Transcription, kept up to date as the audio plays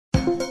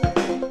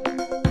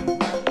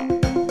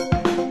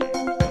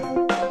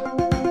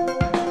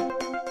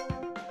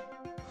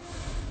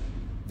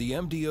The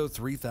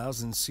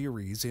MDO3000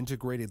 Series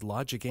integrated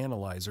logic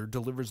analyzer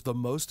delivers the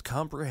most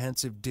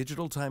comprehensive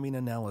digital timing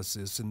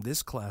analysis in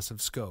this class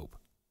of scope.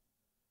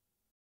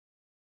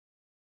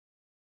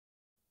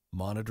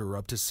 Monitor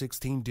up to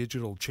 16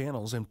 digital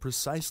channels and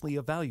precisely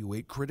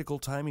evaluate critical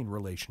timing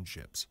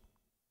relationships.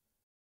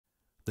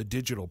 The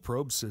digital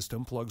probe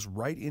system plugs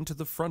right into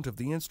the front of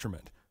the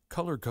instrument.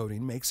 Color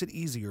coding makes it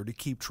easier to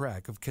keep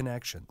track of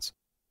connections.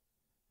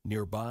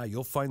 Nearby,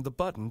 you'll find the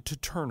button to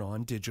turn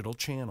on digital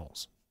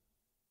channels.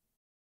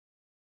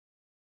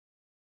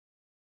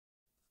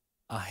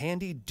 A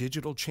handy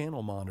digital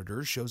channel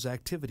monitor shows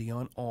activity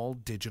on all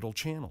digital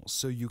channels,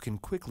 so you can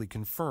quickly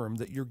confirm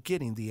that you're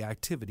getting the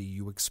activity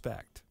you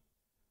expect.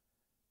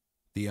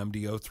 The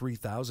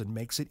MDO3000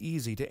 makes it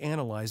easy to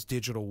analyze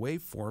digital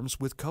waveforms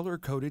with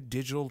color-coded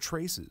digital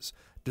traces,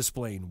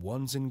 displaying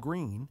ones in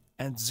green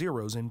and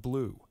zeros in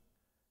blue.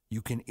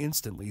 You can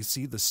instantly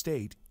see the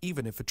state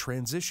even if a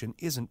transition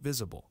isn't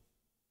visible.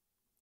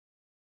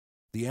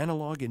 The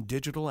analog and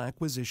digital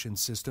acquisition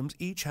systems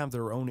each have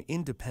their own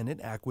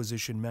independent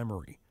acquisition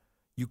memory.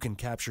 You can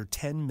capture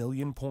 10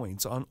 million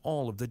points on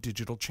all of the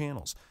digital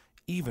channels,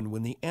 even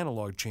when the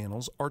analog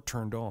channels are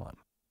turned on.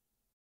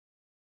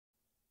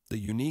 The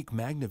unique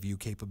MagnaView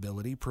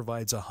capability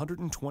provides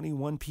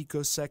 121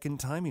 picosecond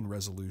timing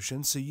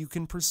resolution so you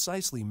can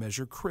precisely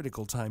measure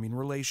critical timing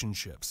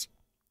relationships.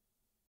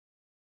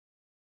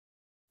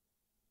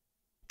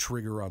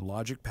 Trigger on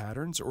logic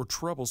patterns or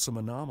troublesome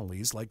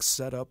anomalies like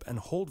setup and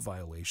hold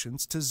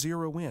violations to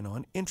zero in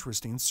on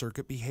interesting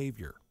circuit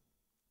behavior.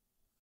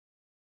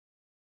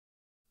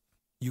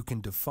 You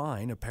can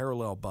define a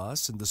parallel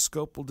bus and the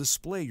scope will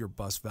display your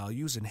bus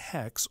values in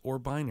hex or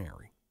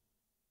binary.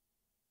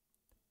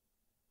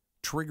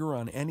 Trigger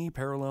on any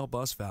parallel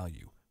bus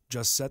value.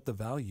 Just set the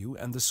value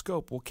and the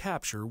scope will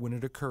capture when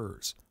it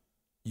occurs.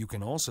 You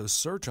can also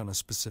search on a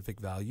specific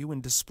value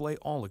and display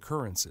all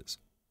occurrences.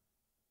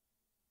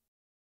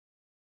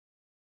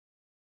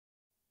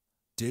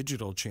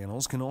 Digital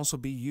channels can also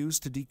be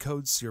used to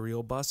decode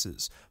serial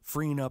buses,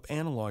 freeing up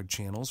analog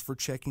channels for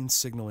checking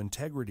signal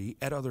integrity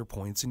at other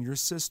points in your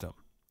system.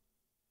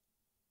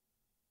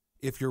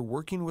 If you're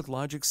working with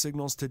logic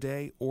signals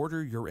today,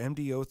 order your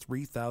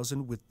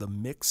MDO3000 with the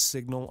mixed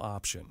signal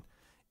option.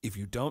 If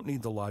you don't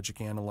need the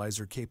logic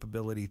analyzer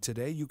capability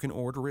today, you can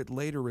order it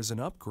later as an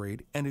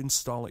upgrade and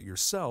install it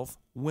yourself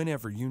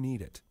whenever you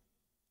need it.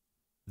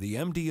 The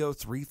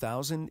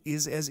MDO3000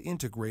 is as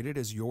integrated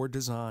as your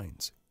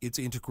designs. Its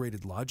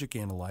integrated logic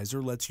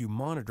analyzer lets you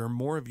monitor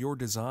more of your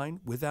design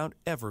without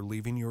ever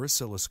leaving your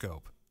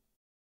oscilloscope.